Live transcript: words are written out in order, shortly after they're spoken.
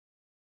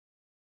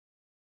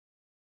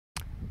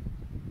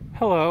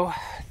Hello,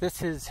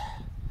 this is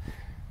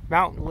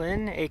Mount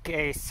Linn,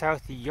 aka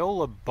South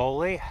Yolla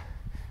Bolly.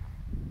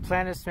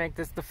 Plan is to make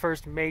this the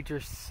first major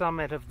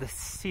summit of the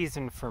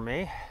season for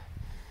me,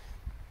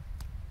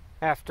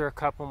 after a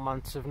couple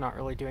months of not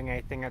really doing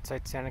anything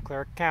outside Santa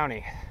Clara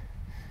County.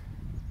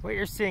 What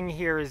you're seeing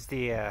here is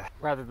the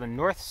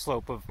north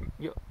slope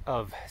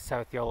of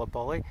South Yolla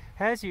Bolly.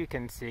 As you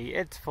can see,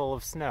 it's full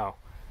of snow.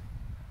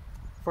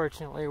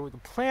 Fortunately, the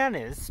plan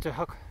is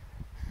to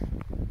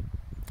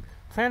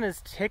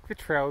take the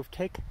trail.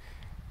 We've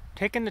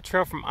taken the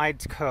trail from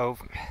Ides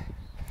Cove,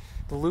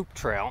 the loop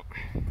trail,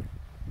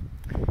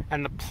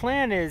 and the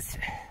plan is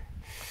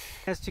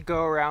to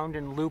go around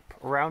and loop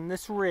around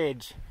this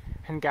ridge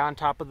and get on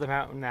top of the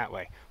mountain that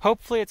way.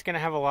 Hopefully it's going to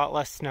have a lot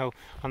less snow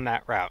on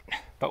that route,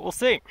 but we'll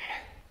see.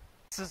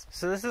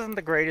 So this isn't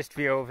the greatest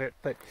view of it,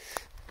 but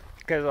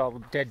because of all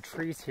the dead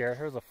trees here.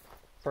 There was a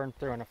burned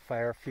through in a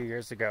fire a few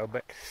years ago,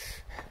 but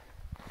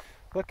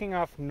looking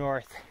off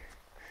north,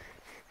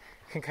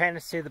 you can kind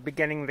of see the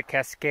beginning of the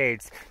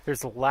Cascades.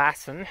 There's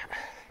Lassen,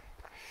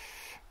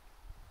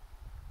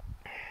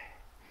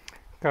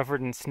 covered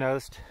in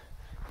snows,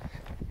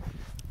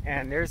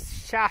 and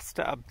there's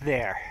Shasta up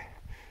there.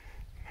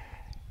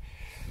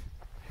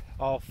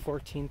 All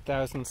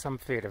 14,000 some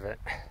feet of it.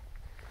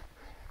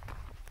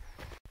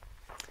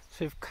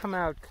 So we've come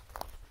out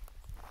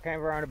kind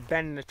of around a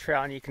bend in the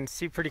trail, and you can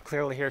see pretty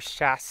clearly here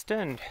Shasta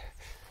and I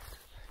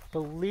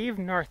believe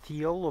North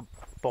Yolla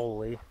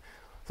Bolly.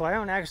 So I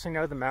don't actually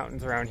know the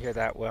mountains around here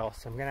that well,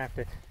 so I'm gonna have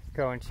to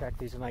go and check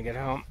these when I get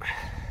home.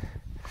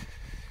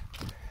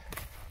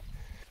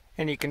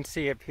 And you can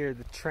see up here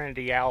the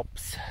Trinity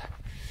Alps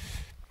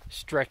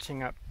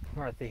stretching up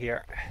north of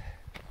here.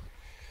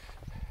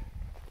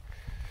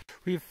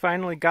 We've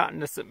finally gotten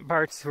to some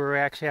parts where we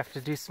actually have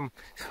to do some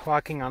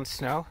walking on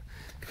snow.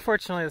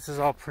 Fortunately, this is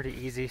all pretty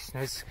easy.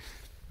 Snow's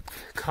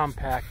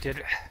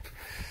compacted.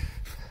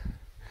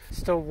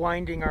 Still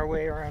winding our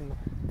way around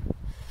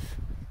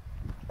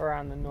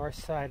the north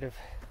side of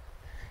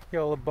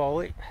Yolla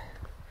Bolly.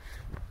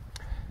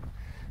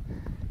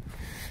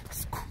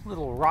 This cool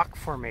little rock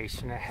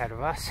formation ahead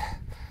of us.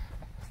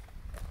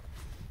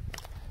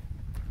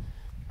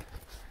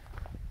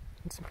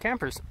 And some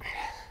campers.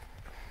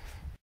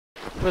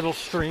 Little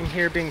stream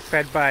here being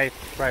fed by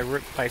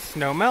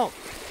snow melt.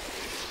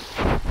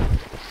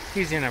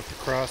 Easy enough to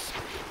cross.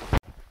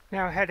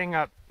 Now heading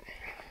up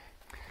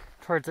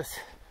towards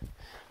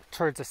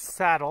a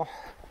saddle,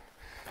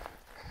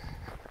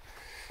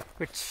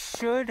 which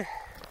should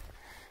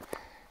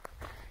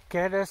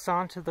get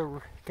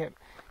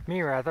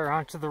me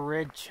onto the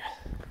ridge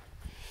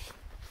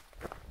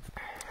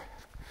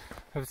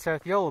of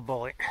South Yolla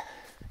Bolly.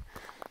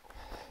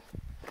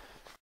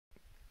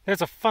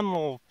 There's a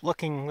fun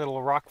looking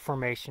little rock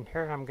formation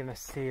here, and I'm gonna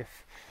see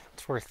if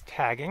it's worth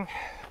tagging.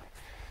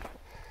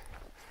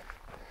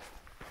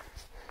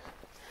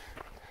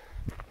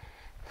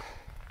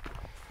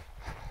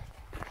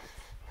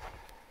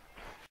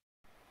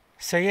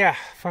 So yeah,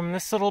 from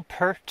this little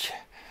perch,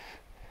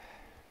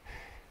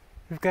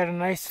 we've got a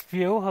nice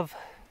view of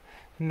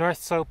the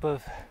north slope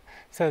of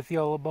South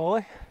Yolla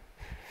Bolly.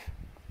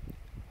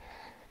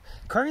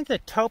 According to the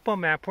topo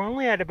map, we're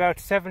only at about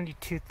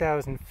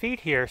 72,000 feet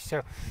here,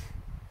 so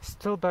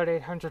still about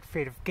 800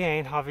 feet of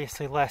gain,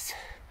 obviously less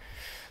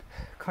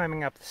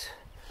climbing up this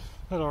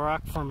little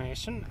rock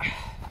formation.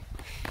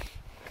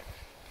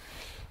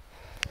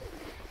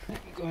 I'm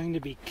going to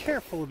be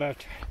careful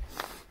about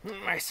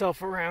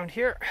myself around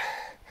here.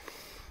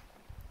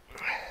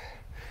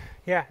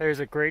 Yeah, there's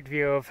a great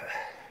view of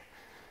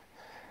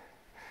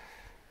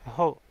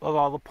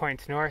all the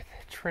points north.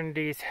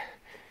 Trinity's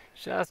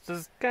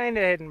Shasta's kind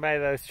of hidden by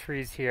those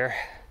trees here.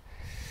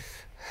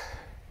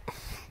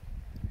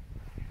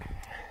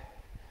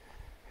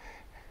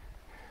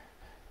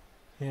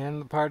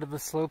 And the part of the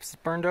slopes is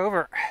burned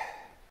over.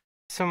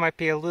 So it might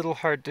be a little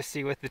hard to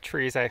see with the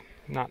trees. I'm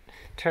not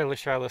entirely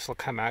sure how this will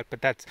come out,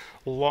 but that's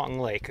Long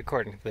Lake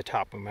according to the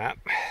topo map.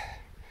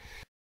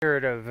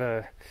 Spirit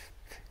of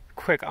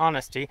quick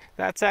honesty,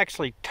 that's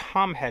actually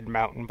Tomhead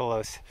Mountain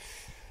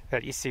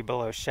that you see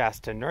below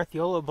Shasta. North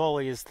Yolla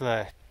Bolly is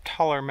the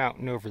taller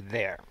mountain over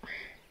there.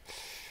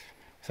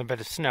 Some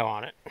bit of snow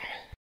on it.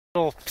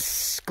 Little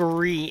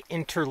scree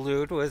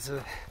interlude was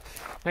a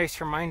nice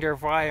reminder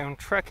of why I own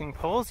trekking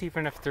poles,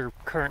 even if they're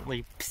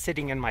currently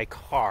sitting in my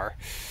car.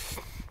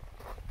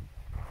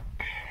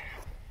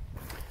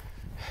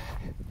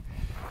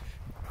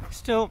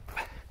 Still,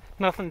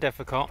 nothing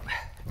difficult.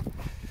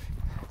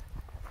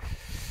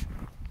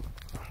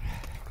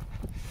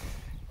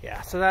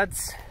 Yeah, so that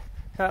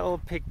little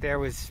peak there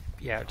was,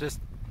 yeah, just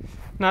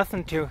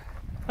nothing too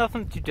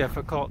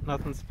difficult,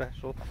 nothing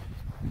special.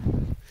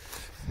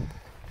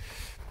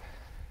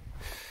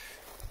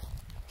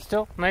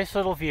 Still, nice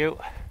little view.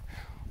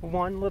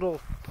 One little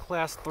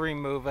class 3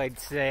 move, I'd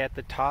say, at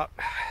the top.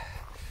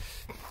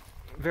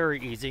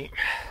 Very easy.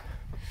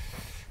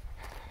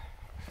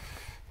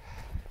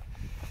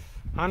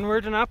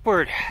 Onward and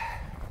upward.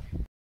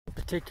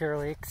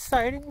 Particularly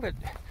exciting, but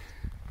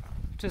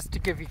just to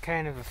give you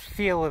kind of a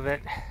feel of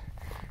it,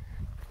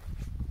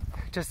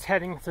 just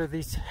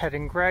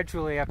heading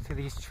gradually up through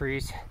these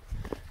trees.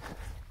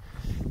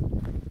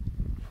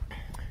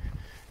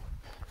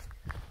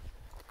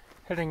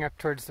 Heading up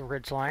towards the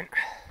ridgeline.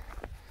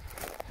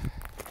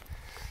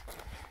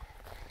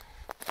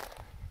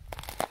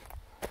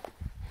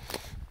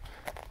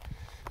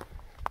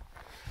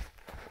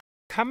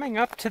 Coming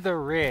up to the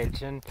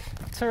ridge, and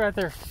it's a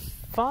rather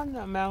fun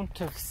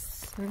amount of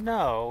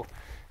snow.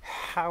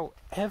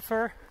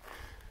 However,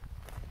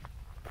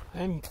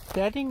 I'm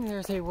betting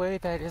there's a way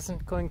that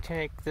isn't going to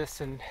make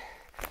this an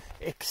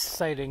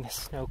exciting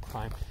snow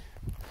climb.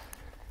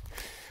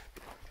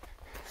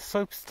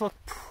 Slopes look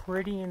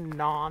pretty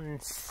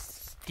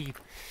non-steep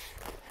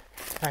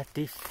at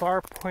the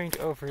far point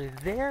over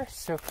there,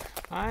 so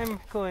I'm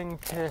going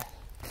to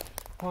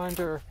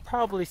wander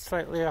probably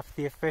slightly off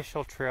the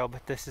official trail,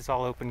 but this is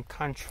all open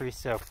country,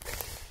 so it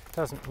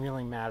doesn't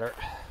really matter.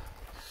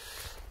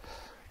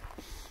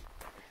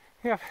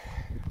 Yeah,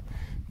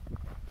 you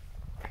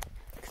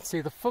can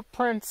see the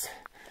footprints,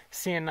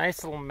 see a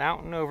nice little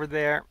mountain over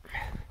there.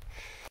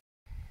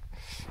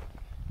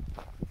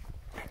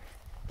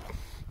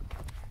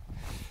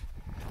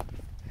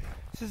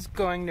 This is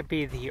going to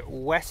be the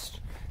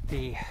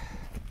western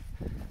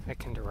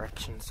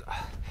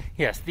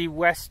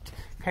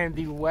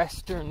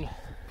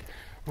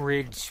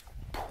ridge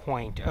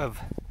point of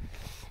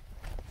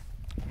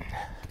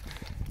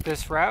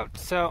this route.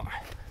 So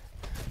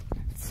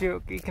let's see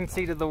what you can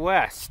see to the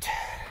west.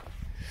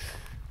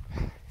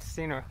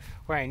 See where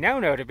I now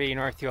know to be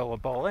North Yolla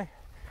Bolly.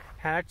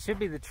 And that should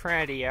be the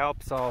Trinity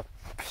Alps all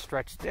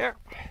stretched there.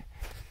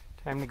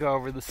 Time to go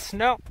over the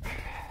snow.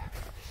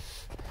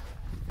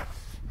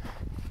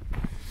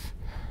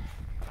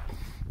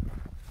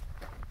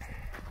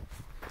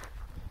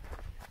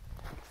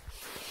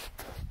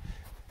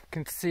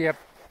 You can see up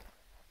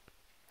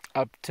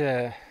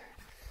to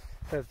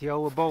South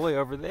Yolla Bolly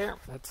over there.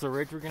 That's the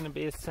ridge we're going to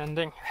be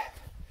ascending.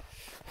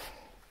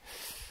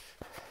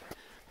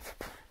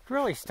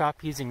 Really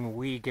stop using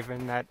we,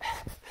 given that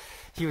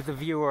you, the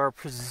viewer, are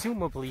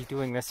presumably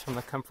doing this from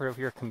the comfort of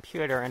your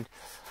computer, and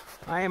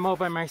I am all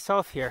by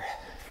myself here.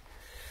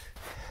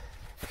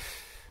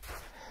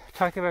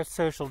 Talking about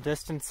social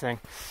distancing,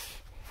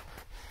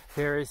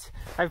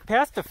 I've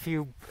passed a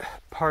few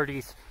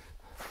parties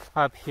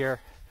up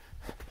here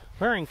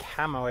wearing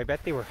camo. I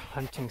bet they were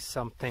hunting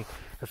something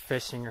or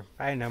fishing, or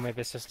I don't know,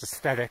 maybe it's just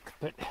aesthetic,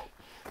 but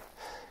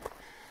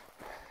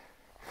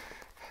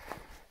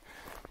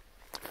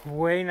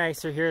way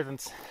nicer here than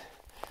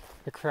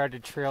the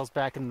crowded trails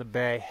back in the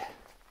bay.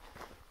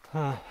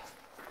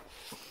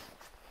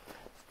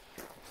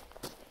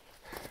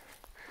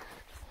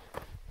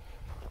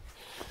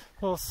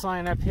 Little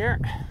sign up here.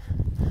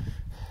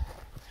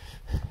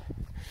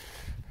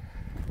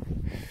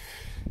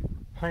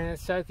 And the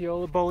South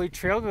Yolla Bolly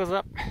Trail goes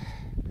up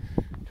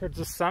towards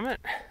the summit.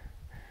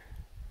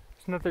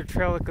 There's another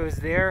trail that goes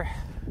there.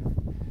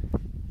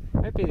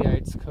 Might be the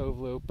Ides Cove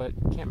Loop, but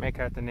can't make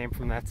out the name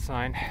from that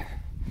sign.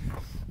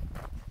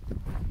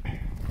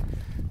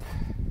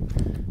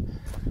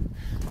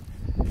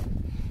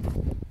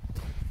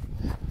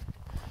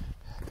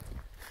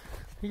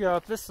 You go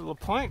up this little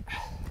point.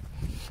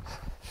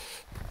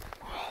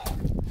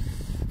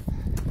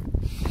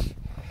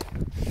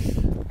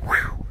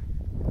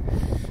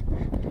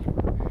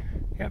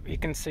 Yep, you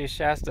can see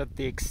Shasta at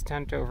the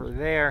extent over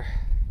there.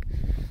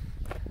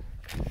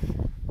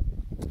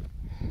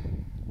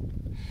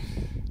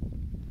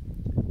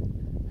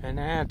 And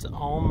that's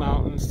all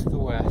mountains to the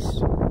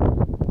west.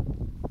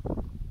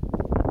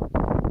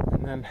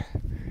 And then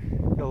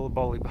Yolla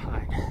Bolly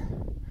behind.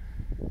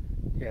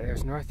 Yeah,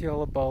 there's North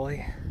Yolla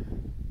Bolly.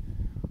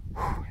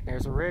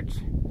 There's a ridge.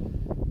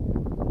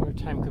 Another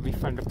time could be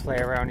fun to play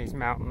around these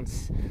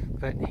mountains,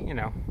 but you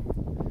know,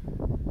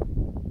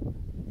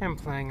 I'm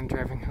planning on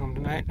driving home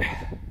tonight.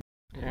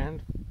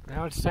 And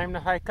now it's time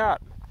to hike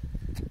up.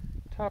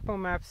 Topo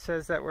map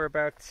says that we're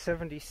about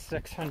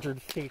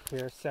 7,600 feet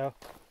here, so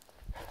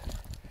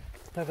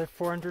another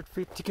 400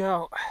 feet to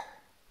go.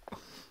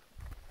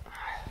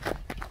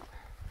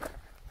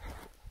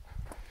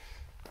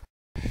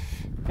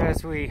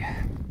 As we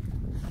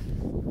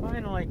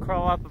finally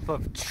crawl up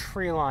above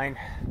tree line,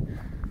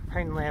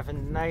 finally have a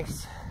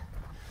nice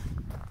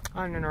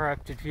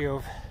uninterrupted view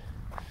of,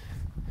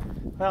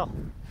 well,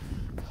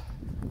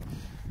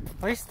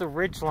 at least the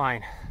ridge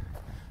line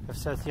of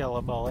South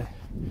Yolla Bolly.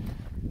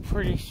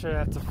 Pretty sure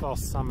that's a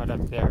false summit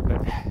up there,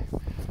 but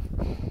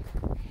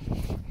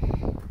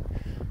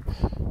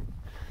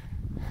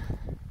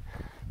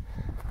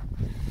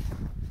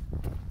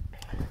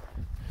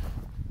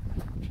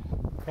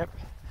yep.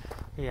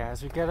 Yeah,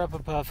 as we get up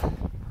above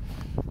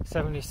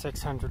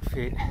 7,600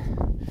 feet,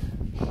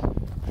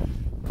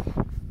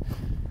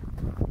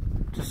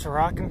 just a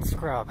rock and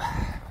scrub.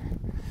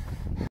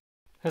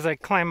 As I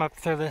climb up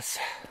through this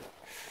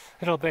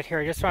little bit here,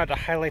 I just wanted to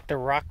highlight the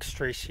rock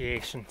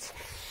striations.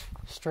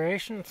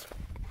 Striations?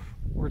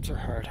 Words are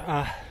hard.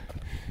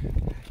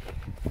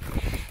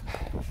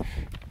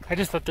 I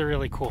just thought they're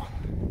really cool.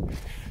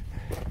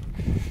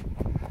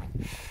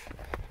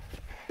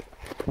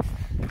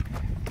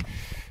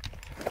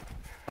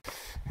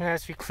 And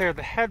as we clear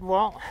the head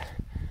wall,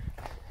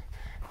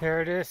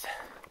 there it is.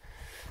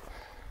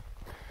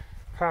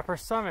 Proper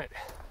summit.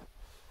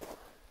 A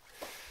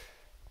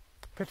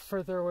bit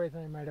further away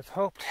than I might have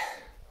hoped.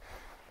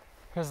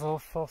 There's a little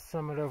false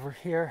summit over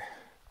here.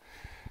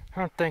 I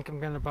don't think I'm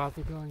going to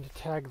bother going to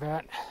tag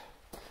that.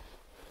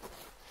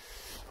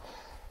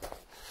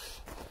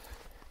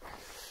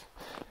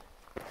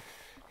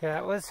 Yeah,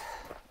 it was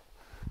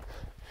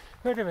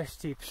a bit of a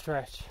steep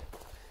stretch.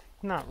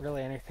 Not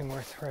really anything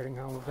worth writing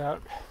home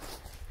about.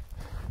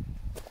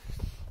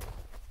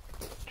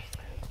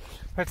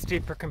 But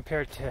steeper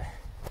compared to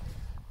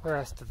the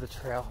rest of the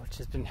trail, which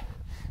has been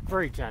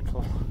very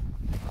gentle.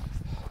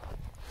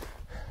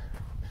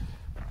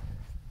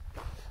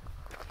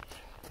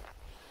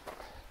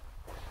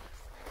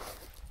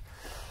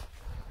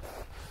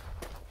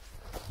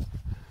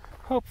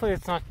 Hopefully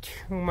it's not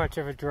too much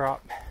of a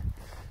drop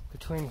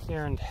between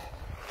here and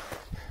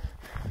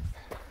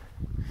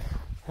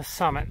the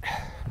summit.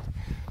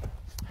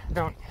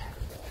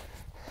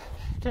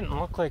 Didn't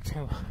look like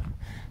too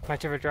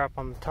much of a drop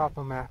on the top of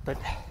the map, but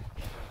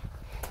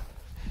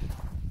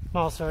I'm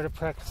also out of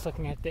practice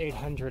looking at the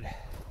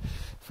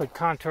 800-foot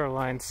contour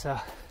line, so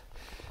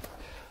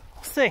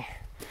we'll see.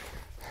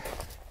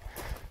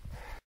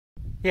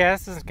 Yeah,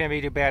 this isn't going to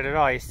be too bad at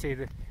all. You see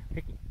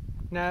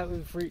now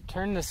that we've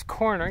turned this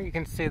corner, you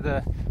can see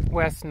the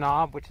west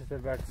knob, which is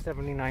about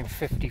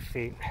 7950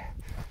 feet.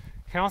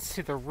 You can also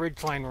see the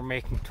ridge line we're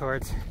making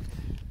towards.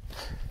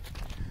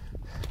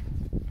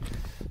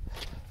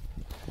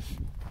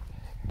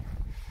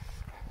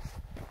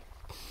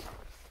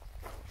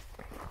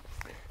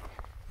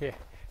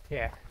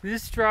 Yeah.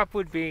 This drop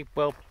would be,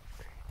 well,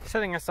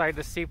 setting aside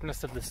the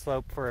steepness of the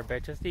slope for a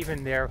bit, just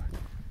even there,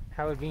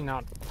 that would be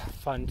not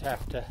fun to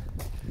have to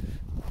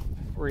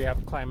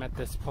re-up climb at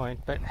this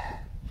point, but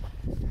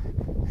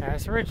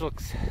this ridge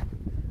looks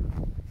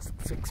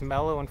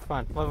mellow and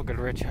fun. Love a good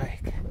ridge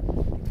hike.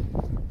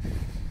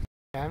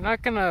 Yeah, I'm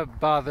not gonna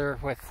bother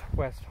with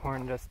West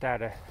Horn just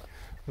out of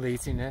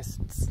laziness.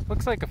 It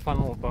looks like a fun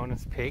little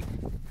bonus peak.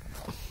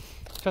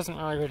 Doesn't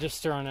really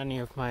register on any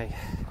of my.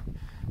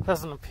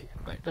 Doesn't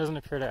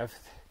appear to have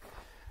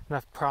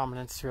enough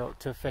prominence to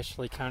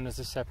officially count as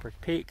a separate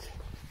peak.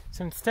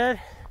 So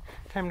instead,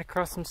 time to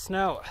cross some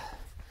snow.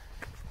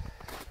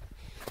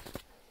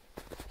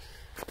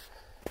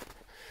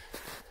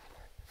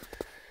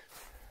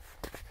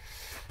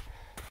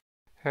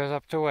 There's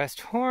up to West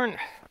Horn.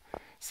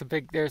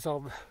 There's all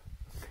the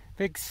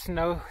big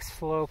snow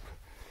slope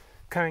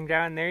coming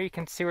down there. You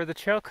can see where the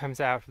trail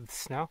comes out of the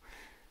snow.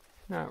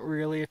 Not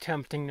really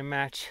attempting to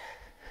match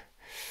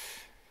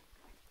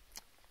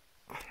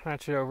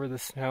it over the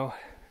snow.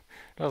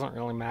 Doesn't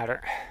really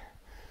matter.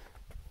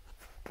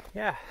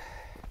 Yeah,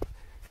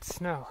 it's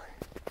snow.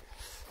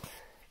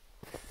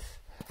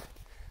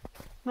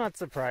 I'm not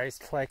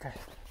surprised. Like you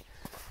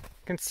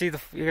can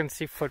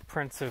see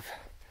footprints of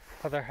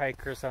other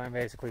hikers, so I'm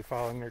basically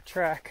following their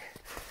track.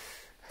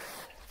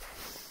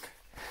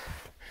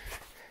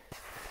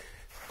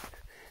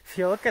 If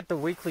you look at the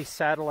weekly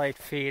satellite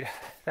feed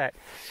that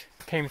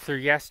came through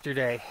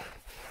yesterday,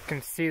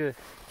 you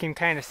can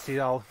kind of see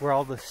where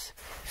all this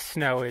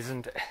snow is,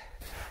 and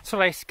that's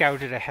what I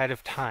scouted ahead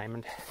of time.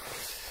 And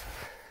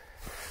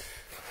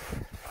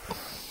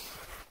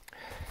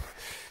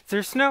is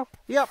there snow?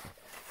 Yep.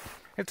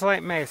 It's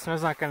late May.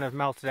 Snow's not going to have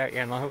melted out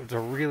yet unless it was a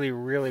really,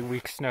 really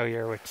weak snow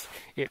year, which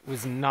it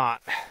was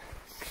not.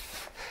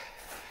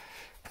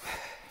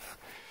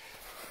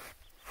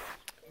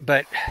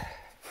 But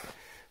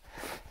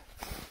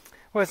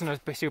it wasn't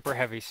a super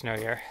heavy snow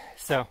year,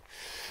 so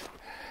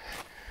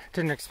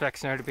didn't expect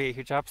snow to be a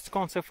huge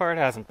obstacle, and so far it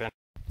hasn't been.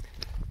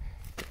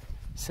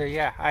 So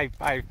yeah,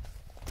 I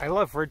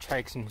love ridge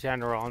hikes in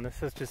general, and this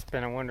has just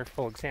been a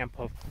wonderful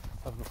example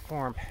of the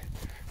form.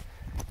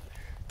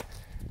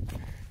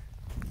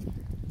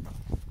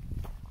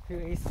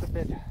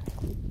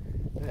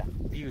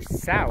 Due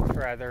south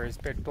rather is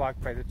a bit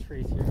blocked by the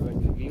trees here, but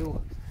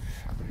view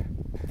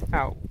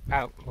out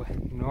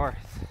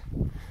north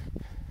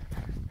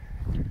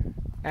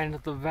end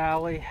of the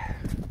valley,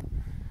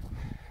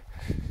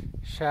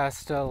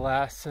 Shasta,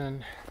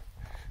 Lassen,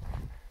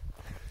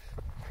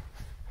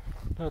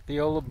 South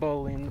Yolla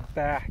Bolly in the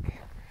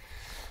back.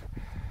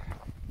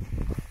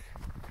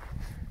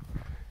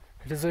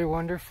 It is a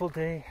wonderful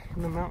day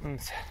in the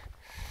mountains.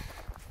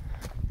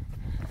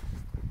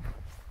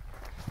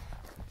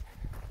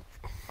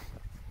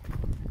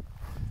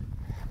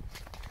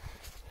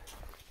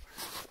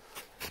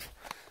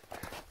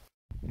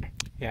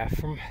 Yeah,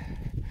 from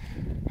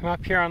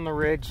up here on the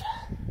ridge,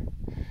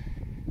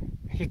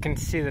 you can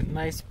see that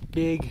nice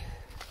big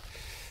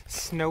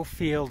snow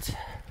fields.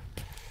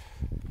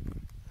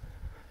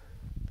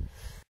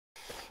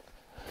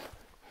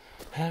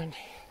 And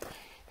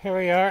here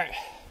we are,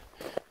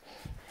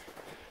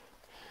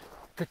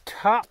 the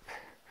top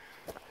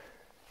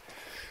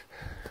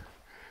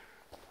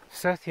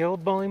South Yolla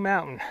Bolly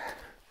Mountain.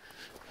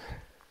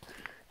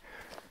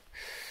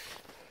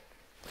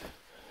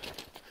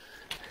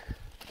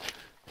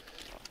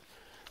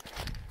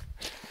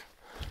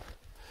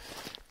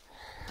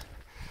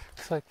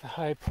 Looks like the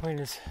high point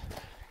is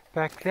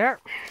back there.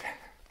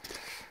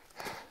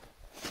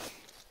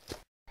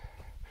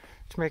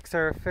 Which makes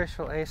our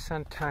official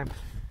ascent time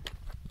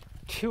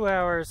 2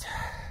 hours,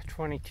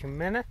 22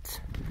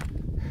 minutes.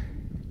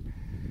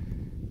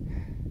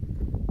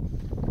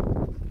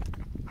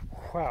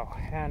 Wow,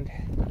 and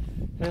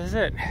this is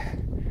it.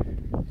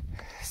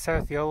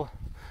 South Yolla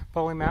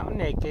Bolly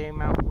Mountain, aka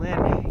Mount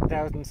Linn,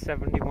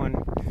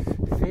 8,071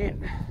 feet.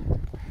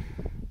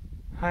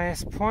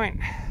 Highest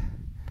point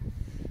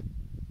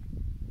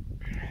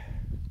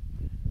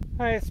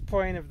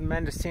of the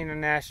Mendocino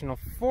National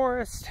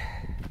Forest.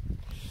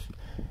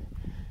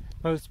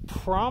 Most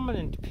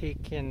prominent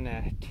peak in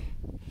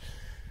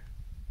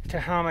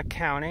Tehama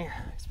County.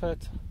 I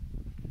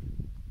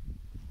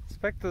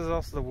suspect there's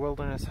also the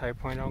wilderness high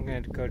point. I'm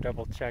going to go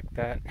double check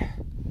that.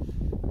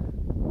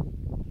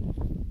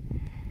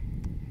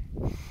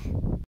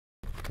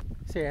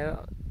 So yeah,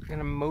 I'm going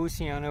to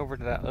mosey on over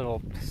to that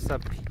little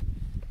sub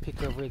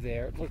peak over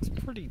there. It looks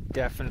pretty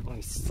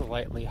definitely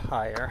slightly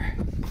higher.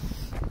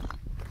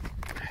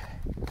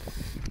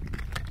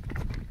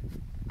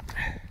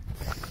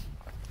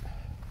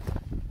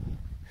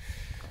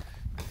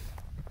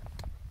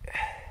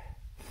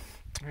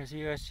 There's a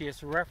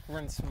USGS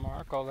reference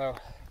mark, although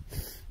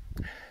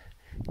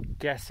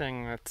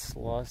guessing that's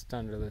lost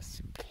under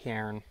this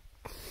cairn.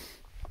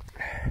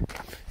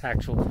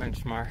 Actual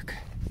benchmark.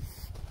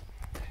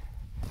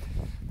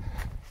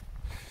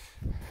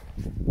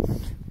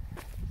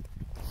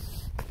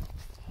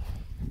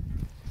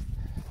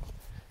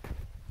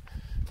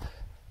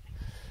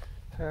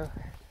 So,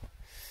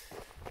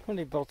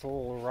 somebody built a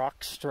little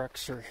rock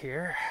structure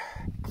here.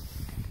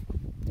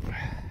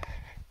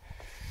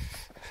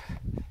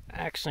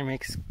 Actually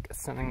makes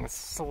something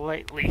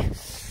slightly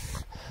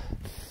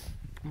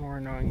more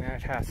annoying than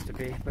it has to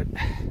be, but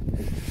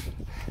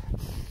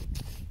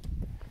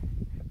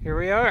here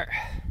we are.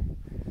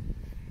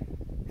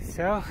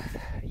 South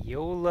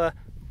Yolla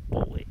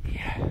Bolly.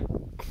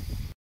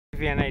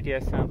 Give you an idea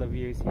of some of the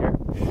views here.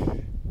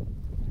 You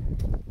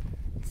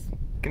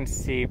can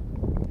see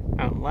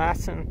Mount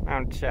Lassen,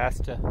 Mount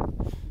Shasta,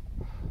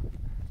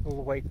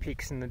 little white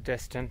peaks in the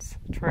distance.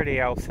 Trinity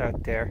Alps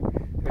out there.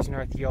 There's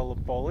North Yolla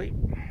Bolly.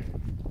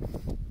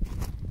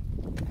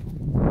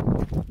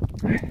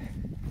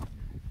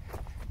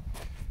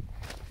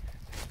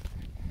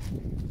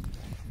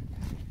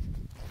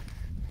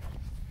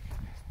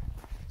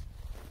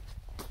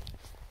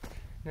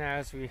 Now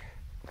as we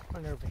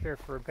went over here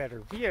for a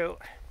better view,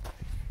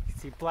 you can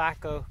see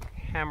Black Oak,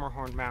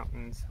 Hammerhorn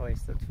Mountains, at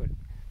least that's what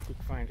Peak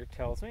Finder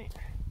tells me.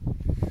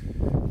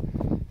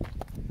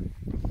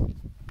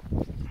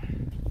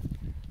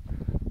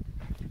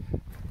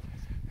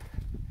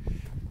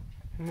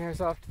 And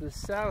there's off to the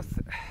south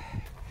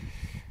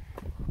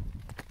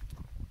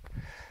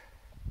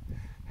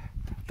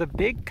the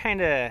big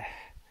kind of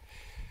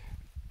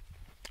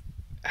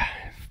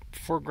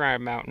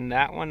foreground mountain.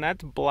 That one,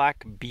 that's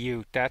Black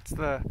Butte. That's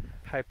the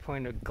high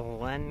point of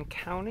Glenn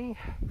County.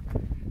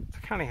 It's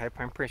a county high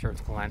point, I'm pretty sure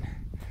it's Glenn.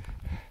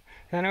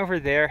 Then over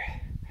there,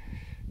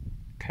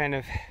 kind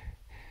of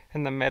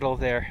in the middle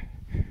there,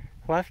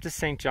 left is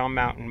St. John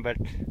Mountain, but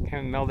kind of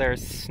in the middle there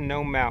is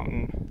Snow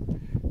Mountain,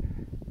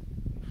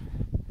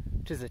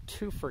 which is a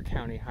Twofer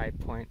County high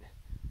point,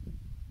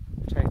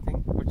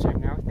 which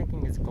I'm now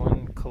thinking is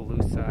Glen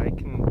Calusa.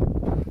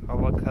 I'll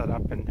look that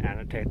up and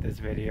annotate this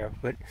video.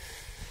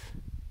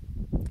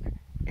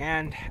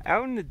 And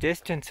out in the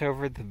distance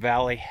over the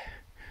valley,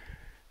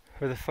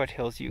 or the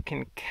foothills, you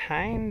can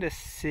kind of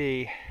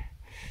see,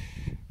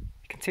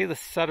 the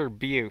Sutter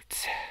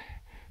Buttes.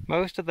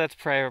 Most of that's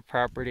private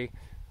property.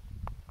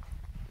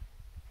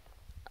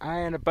 I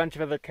and a bunch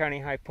of other county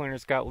high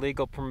pointers got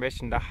legal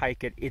permission to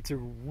hike it. It's a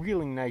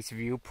really nice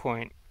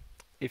viewpoint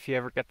if you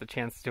ever get the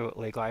chance to do it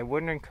legal. I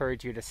wouldn't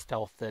encourage you to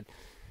stealth it,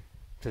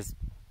 just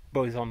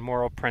both on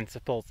moral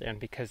principles and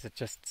because it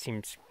just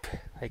seems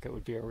like it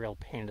would be a real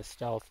pain to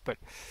stealth. But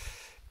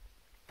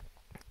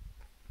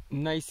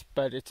nice,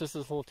 but it's just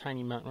this little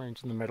tiny mountain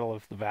range in the middle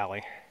of the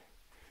valley.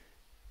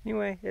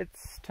 Anyway,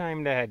 it's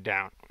time to head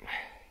down.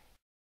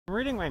 I'm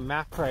reading my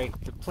map right.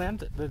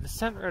 The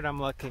descent route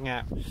I'm looking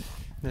at,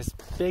 this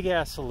big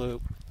ass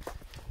loop,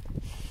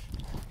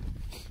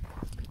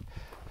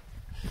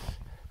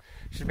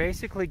 should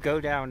basically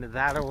go down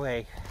that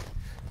away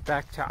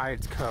back to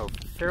Ides Cove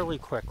fairly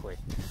quickly.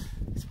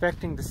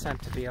 Expecting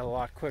descent to be a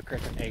lot quicker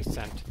than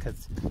ascent,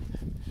 because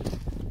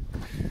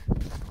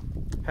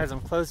as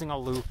I'm closing a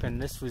loop,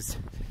 and this was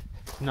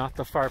not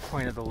the far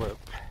point of the loop.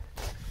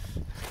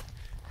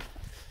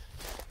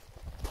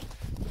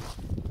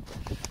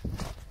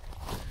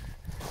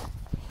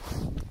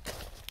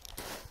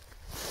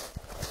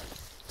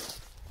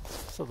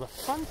 So the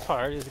fun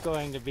part is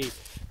going to be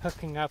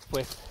hooking up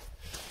with,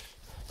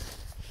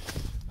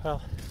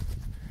 well,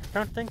 I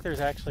don't think there's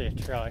actually a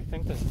trail. I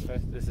think this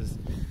is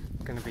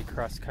going to be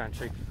cross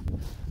country.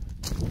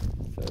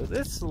 So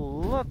this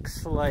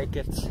looks like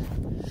it's,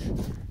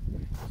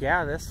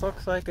 yeah, this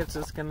looks like it's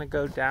just going to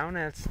go down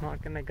and it's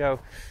not going to go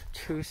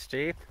too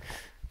steep.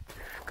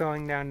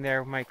 Going down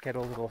there might get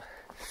a little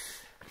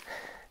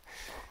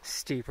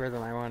steeper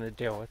than I want to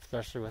deal with,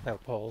 especially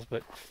without poles.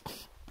 But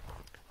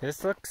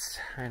this looks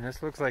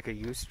like a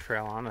used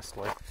trail,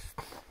 honestly.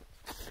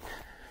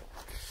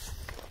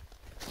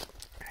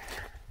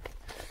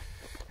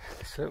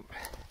 So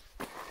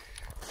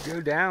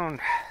go down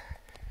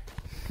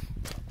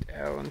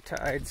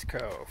to Ides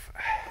Cove.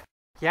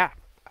 Yeah,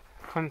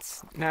 now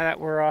that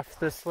we're off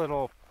the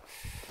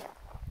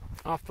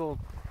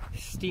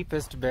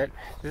steepest bit,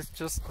 this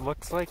just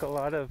looks like a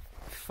lot of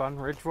fun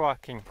ridge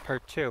walking,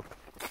 part 2.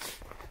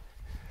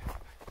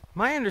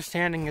 My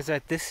understanding is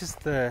that this is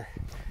the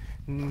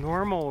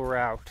normal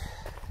route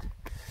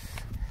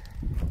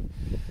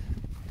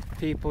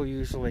people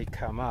usually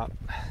come up.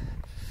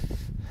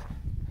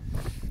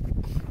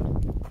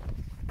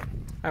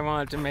 I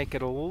wanted to make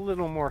it a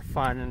little more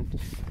fun, and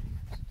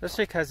just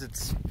because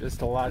it's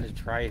just a lot of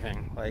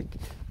driving. Like,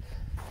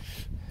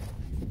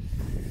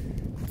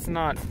 it's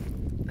not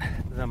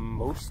the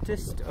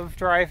mostest of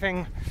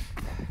driving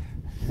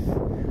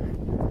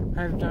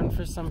I've done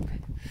for some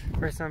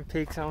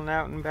peaks on an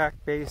out and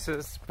back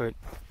basis, but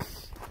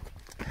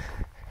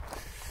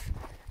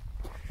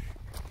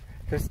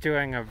just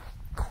doing a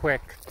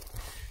quick,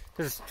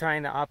 just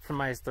trying to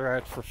optimize the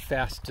route for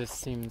fastest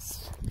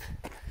seems,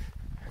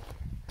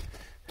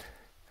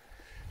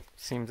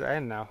 I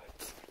don't know,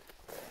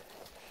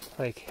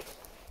 like,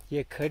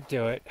 you could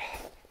do it.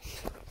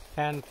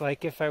 And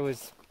like, if I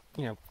was,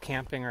 you know,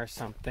 camping or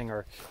something,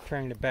 or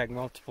trying to bag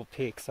multiple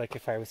peaks, like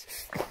if I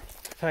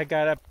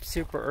got up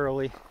super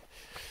early,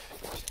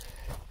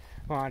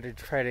 wanted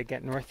to try to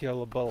get North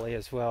Yolla Bolly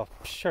as well,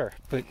 sure,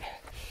 but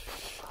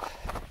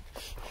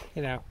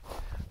you know,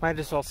 might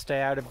as well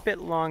stay out a bit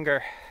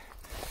longer,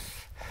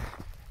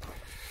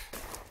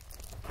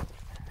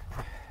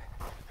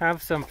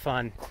 have some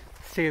fun,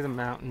 see the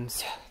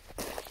mountains,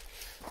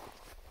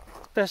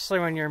 especially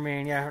when you're me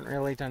and you haven't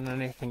really done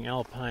anything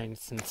alpine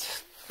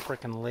since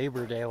frickin'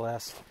 Labor Day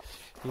last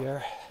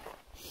year.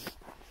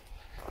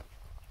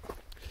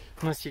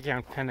 Unless you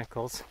count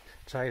Pinnacles,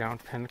 which I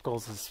don't.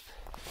 Pinnacles is,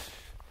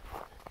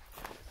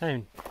 I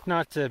mean,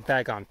 not to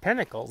bag on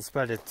Pinnacles,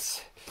 but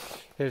it's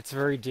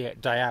very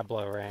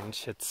Diablo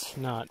range. It's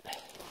not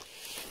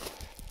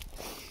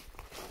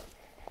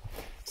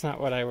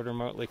what I would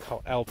remotely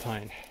call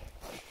alpine.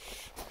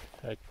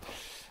 Like,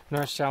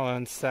 North Shallow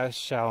and South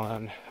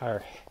Shallow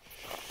are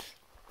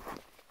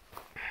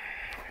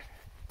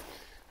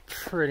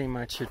pretty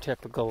much your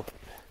typical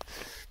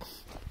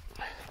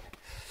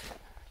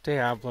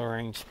Diablo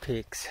range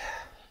peaks.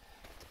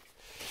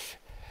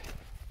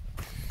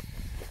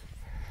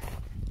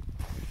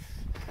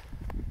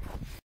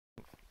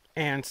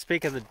 And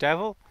speak of the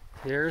devil,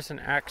 here's an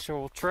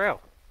actual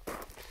trail.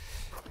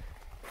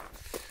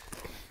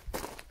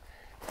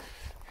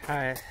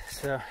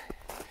 So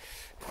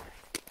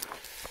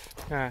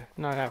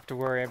not have to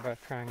worry about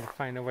trying to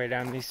find a way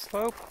down these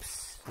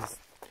slopes.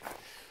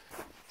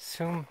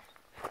 And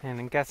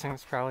I'm guessing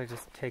this probably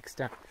just takes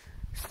down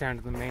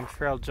to the main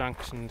trail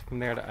junction, from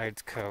there to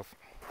Ides Cove.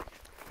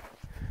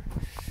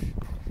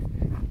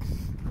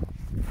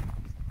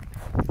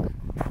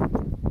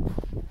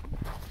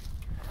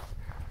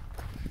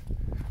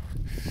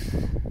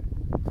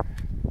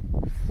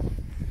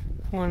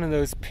 One of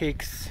those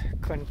peaks,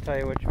 couldn't tell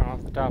you which one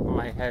off the top of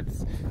my head,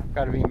 it's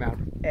got to be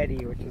Mount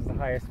Eddy, which is the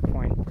highest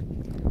point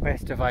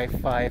west of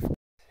I-5.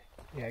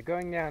 Yeah,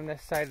 going down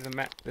this side of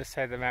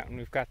the mountain,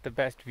 we've got the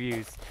best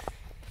views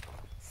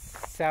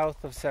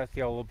south of South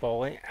Yolla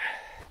Bolly.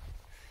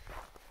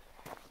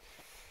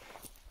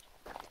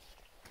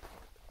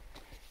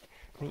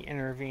 The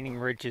intervening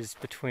ridges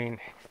between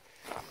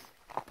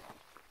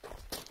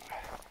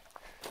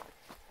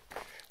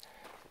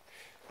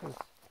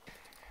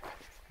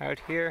out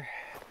here,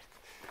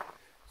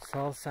 it's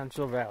all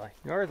Central Valley,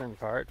 northern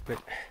part,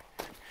 but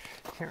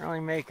can't really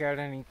make out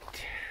any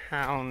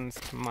towns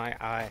to my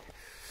eye.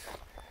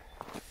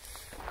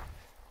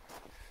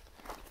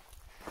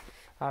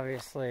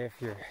 Obviously, if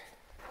you're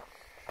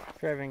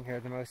driving here,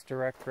 the most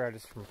direct route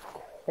is from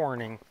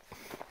Corning.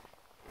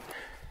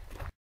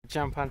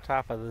 Jump on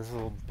top of this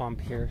little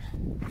bump here,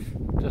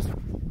 just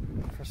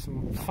for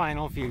some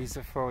final views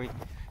before we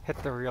hit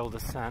the real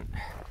descent.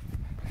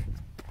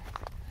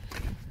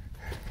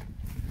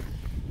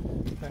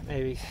 About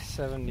maybe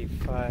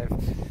 75,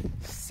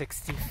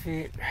 60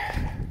 feet.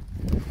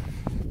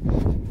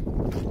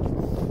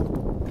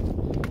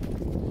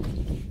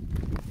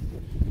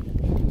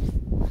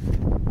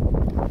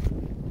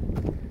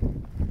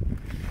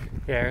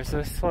 Yeah, so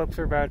the slopes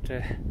are about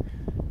to,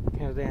 you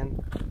know, then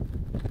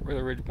where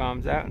the ridge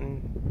bombs out,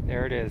 and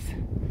there it is.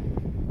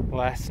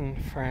 Lassen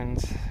of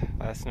Friends.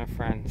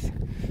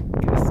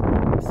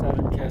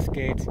 Southern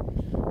Cascades,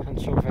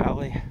 Central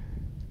Valley.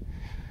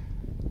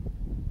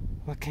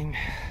 Looking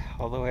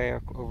all the way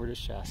over to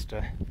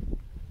Shasta.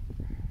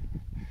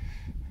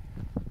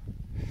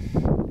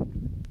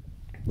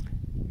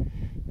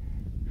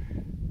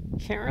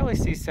 Can't really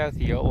see South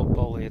Yolla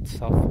Bolly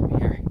itself from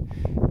here,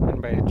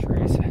 and by the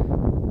trees.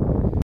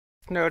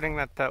 Noting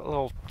that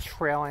little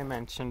trail I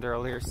mentioned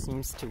earlier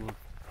seems to have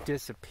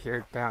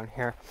disappeared down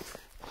here.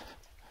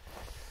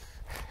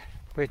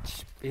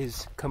 which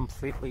is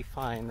completely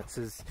fine. This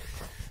is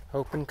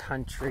open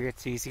country,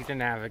 it's easy to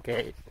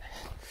navigate.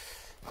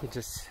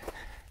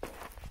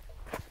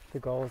 The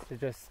goal is to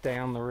just stay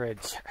on the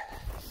ridge.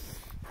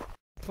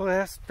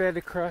 Last bit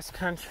across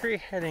country,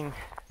 heading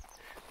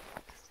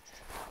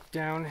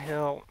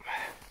downhill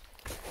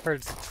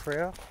towards the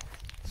trail.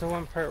 So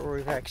one part where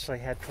we've actually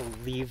had to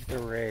leave the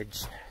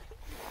ridge.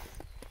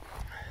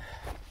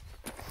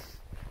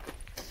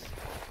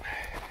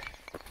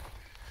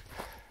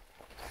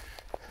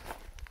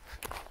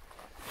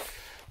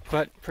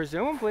 But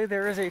presumably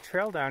there is a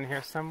trail down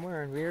here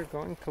somewhere, and we are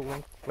going to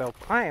link, well,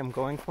 I am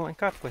going to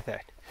link up with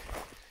it.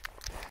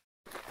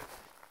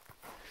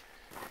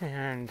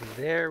 And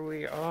there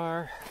we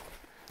are,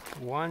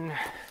 one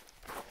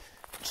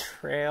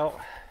trail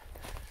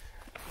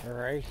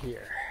right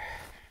here.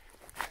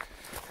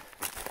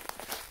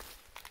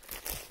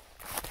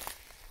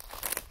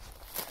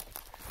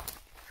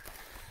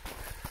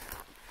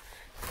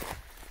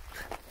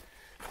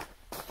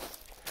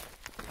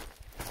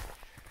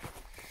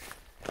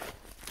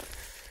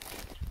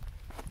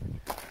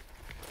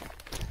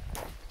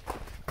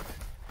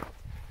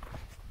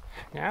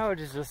 Now it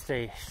is just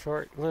a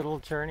short little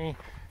journey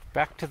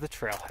back to the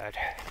trailhead.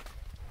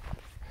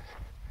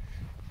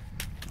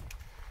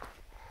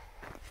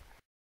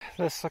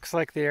 This looks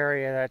like the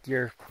area that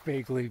you're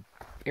vaguely,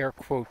 air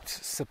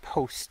quotes,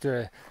 supposed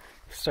to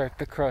start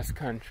the cross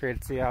country.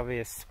 It's the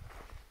obvious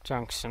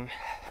junction.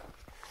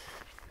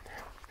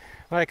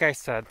 Like I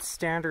said,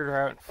 standard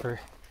route for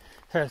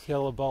South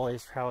Yolla Bolly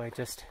is probably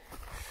just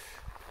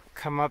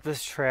come up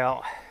this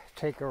trail,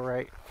 take a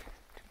right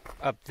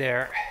up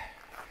there,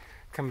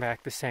 come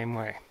back the same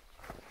way,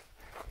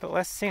 but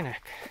less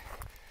scenic.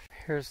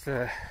 Here's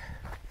the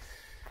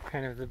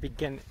kind of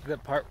the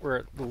part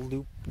where the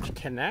loop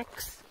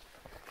connects,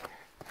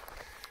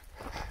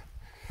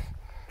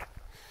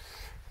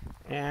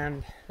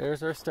 and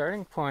there's our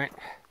starting point,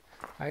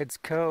 Hyde's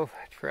Cove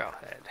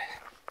trailhead.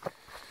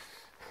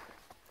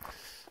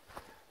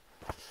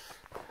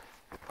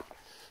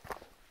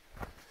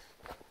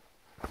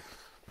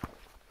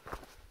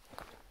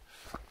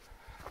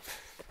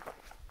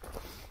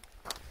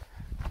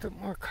 A bit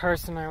more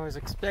cars than I was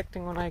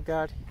expecting when I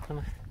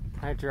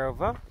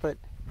drove up, but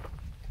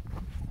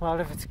a lot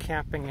of it's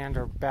camping and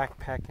or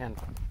backpacking,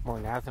 more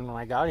now than when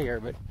I got here,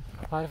 but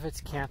a lot of it's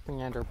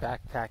camping and or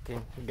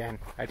backpacking. Again,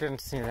 I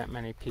didn't see that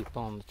many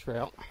people on the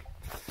trail.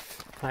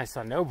 I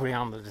saw nobody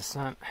on the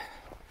descent.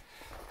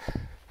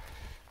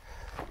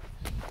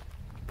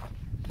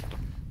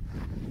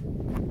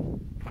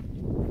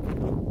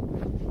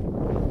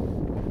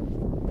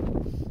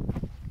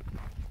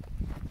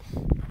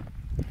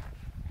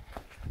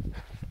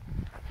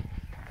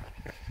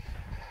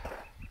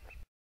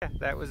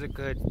 That was a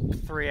good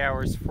 3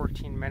 hours,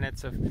 14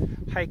 minutes of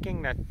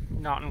hiking, that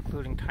not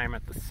including time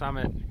at the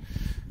summit.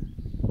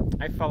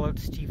 I followed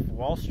Steve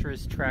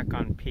Wallstra's track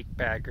on Peak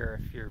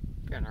Bagger if you're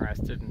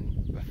interested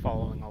in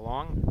following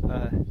along.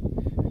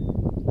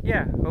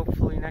 Yeah,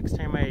 hopefully next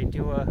time I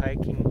do a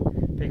hiking,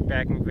 Peak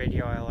Bagging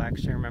video, I'll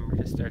actually remember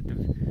to start the,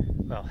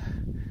 well,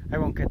 I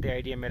won't get the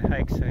idea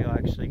mid-hike, so you'll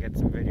actually get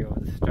some video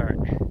at the start.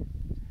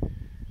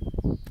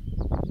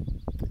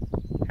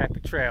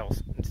 Happy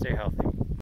trails and stay healthy.